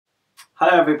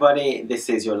Hello everybody, this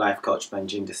is your life coach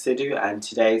Manjinder Sidhu, and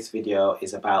today's video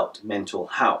is about mental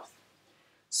health.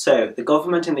 So the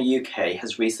government in the UK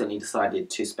has recently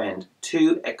decided to spend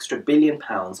 £2 billion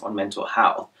on mental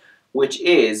health, which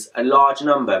is a large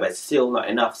number but still not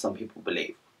enough, some people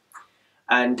believe.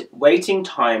 And waiting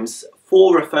times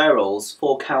for referrals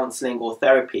for counselling or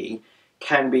therapy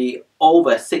can be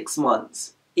over 6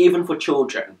 months, even for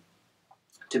children,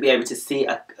 to be able to see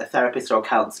a therapist or a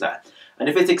counsellor. And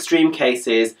if it's extreme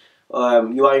cases,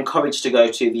 you are encouraged to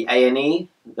go to the A&E,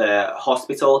 the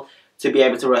hospital, to be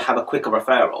able to have a quicker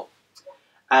referral.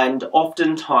 And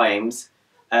oftentimes,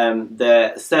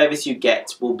 the service you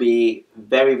get will be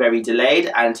very, very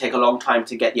delayed and take a long time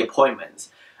to get the appointments.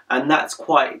 And that's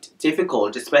quite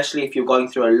difficult, especially if you're going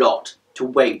through a lot, to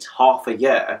wait half a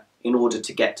year in order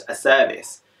to get a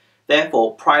service.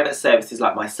 Therefore, private services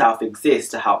like myself exist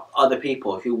to help other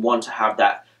people who want to have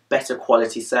that better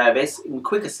quality service and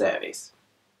quicker service.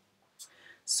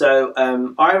 So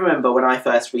I remember when I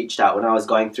first reached out when I was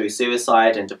going through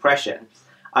suicide and depression,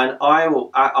 and I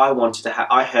wanted to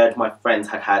I heard my friends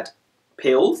had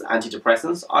pills,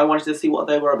 antidepressants. I wanted to see what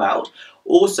they were about.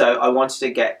 Also, I wanted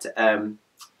to get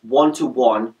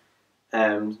one-to-one,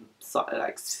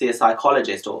 like see a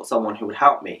psychologist or someone who would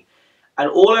help me. And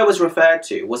all I was referred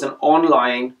to was an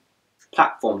online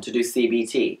platform to do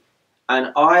CBT.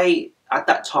 And I, at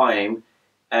that time,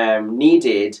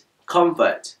 needed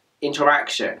comfort,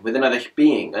 interaction with another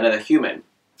being, another human.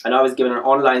 And I was given an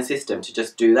online system to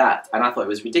just do that. And I thought it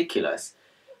was ridiculous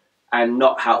and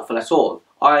not helpful at all.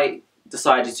 I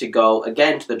decided to go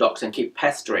again to the doctor and keep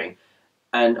pestering.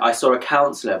 And I saw a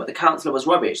counsellor, but the counsellor was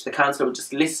rubbish. The counsellor would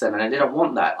just listen, and I didn't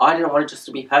want that. I didn't want it just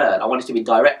to be heard. I wanted to be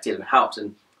directed and helped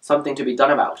and something to be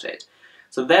done about it.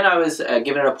 So then I was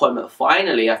given an appointment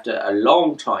finally after a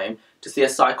long time to see a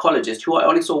psychologist who I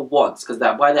only saw once because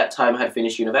by that time I had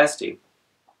finished university.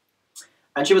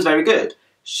 And she was very good.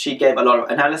 She gave a lot of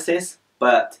analysis,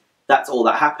 but that's all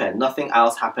that happened. Nothing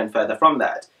else happened further from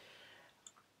that.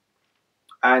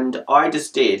 And I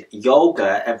just did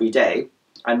yoga every day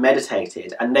and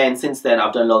meditated. And then since then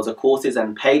I've done loads of courses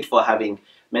and paid for having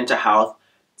mental health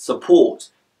support,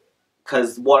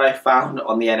 because what I found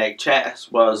on the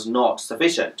NHS was not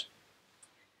sufficient.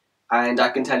 And I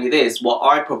can tell you this, what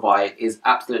I provide is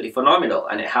absolutely phenomenal,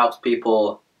 and it helps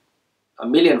people a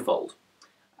millionfold.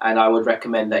 And I would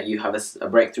recommend that you have a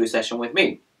breakthrough session with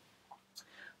me.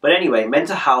 But anyway,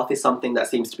 mental health is something that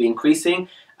seems to be increasing,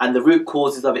 and the root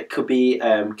causes of it could be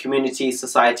community,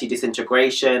 society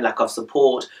disintegration, lack of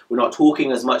support. We're not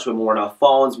talking as much, we're more on our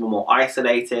phones, we're more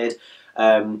isolated.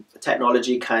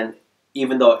 Technology can,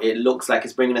 even though it looks like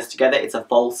it's bringing us together, it's a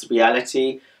false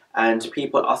reality, and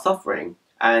people are suffering.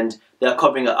 And they're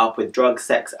covering it up with drugs,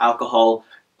 sex, alcohol,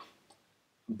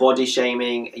 body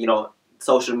shaming, you know,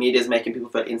 social media is making people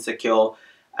feel insecure.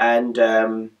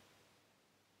 And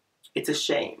it's a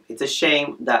shame. It's a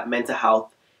shame that mental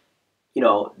health, you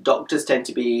know, doctors tend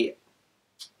to be,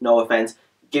 no offense,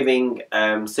 giving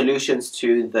solutions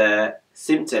to the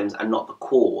symptoms and not the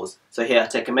cause. So here,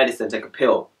 take a medicine, take a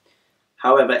pill.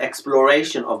 However,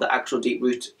 exploration of the actual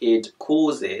deep-rooted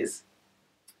causes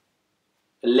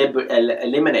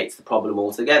eliminates the problem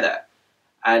altogether.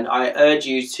 And I urge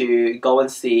you to go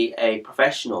and see a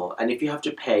professional, and if you have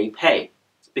to pay, pay.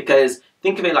 Because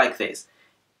think of it like this.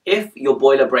 If your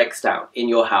boiler breaks down in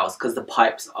your house because the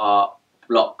pipes are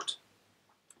blocked,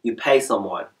 you pay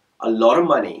someone a lot of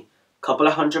money, a couple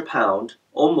of £100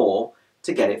 or more,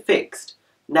 to get it fixed.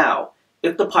 Now,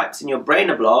 if the pipes in your brain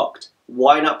are blocked,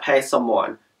 why not pay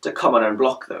someone to come on and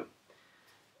block them?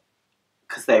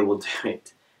 Because they will do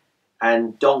it.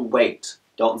 And don't wait.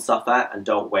 Don't suffer and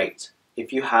don't wait.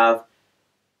 If you have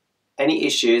any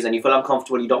issues and you feel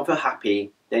uncomfortable, you don't feel happy,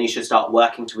 then you should start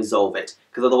working to resolve it.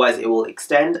 Because otherwise it will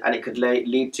extend and it could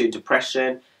lead to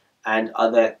depression and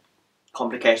other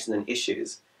complications and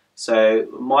issues. So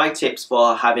my tips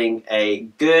for having a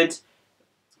good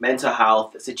mental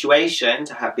health situation,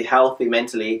 to be healthy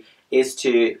mentally, is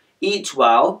to eat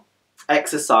well,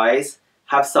 exercise,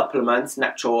 have supplements,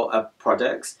 natural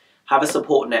products, have a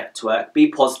support network, be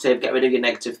positive, get rid of your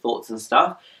negative thoughts and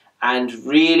stuff, and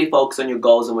really focus on your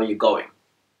goals and where you're going.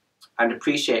 And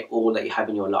appreciate all that you have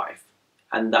in your life.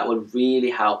 And that will really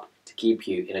help to keep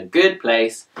you in a good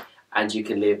place and you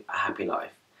can live a happy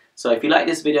life. So if you like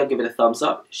this video, give it a thumbs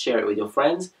up, share it with your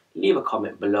friends, leave a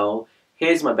comment below.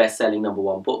 Here's my best-selling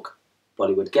 #1 book,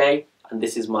 Bollywood Gay, and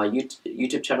this is my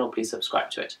YouTube channel. Please subscribe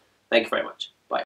to it. Thank you very much.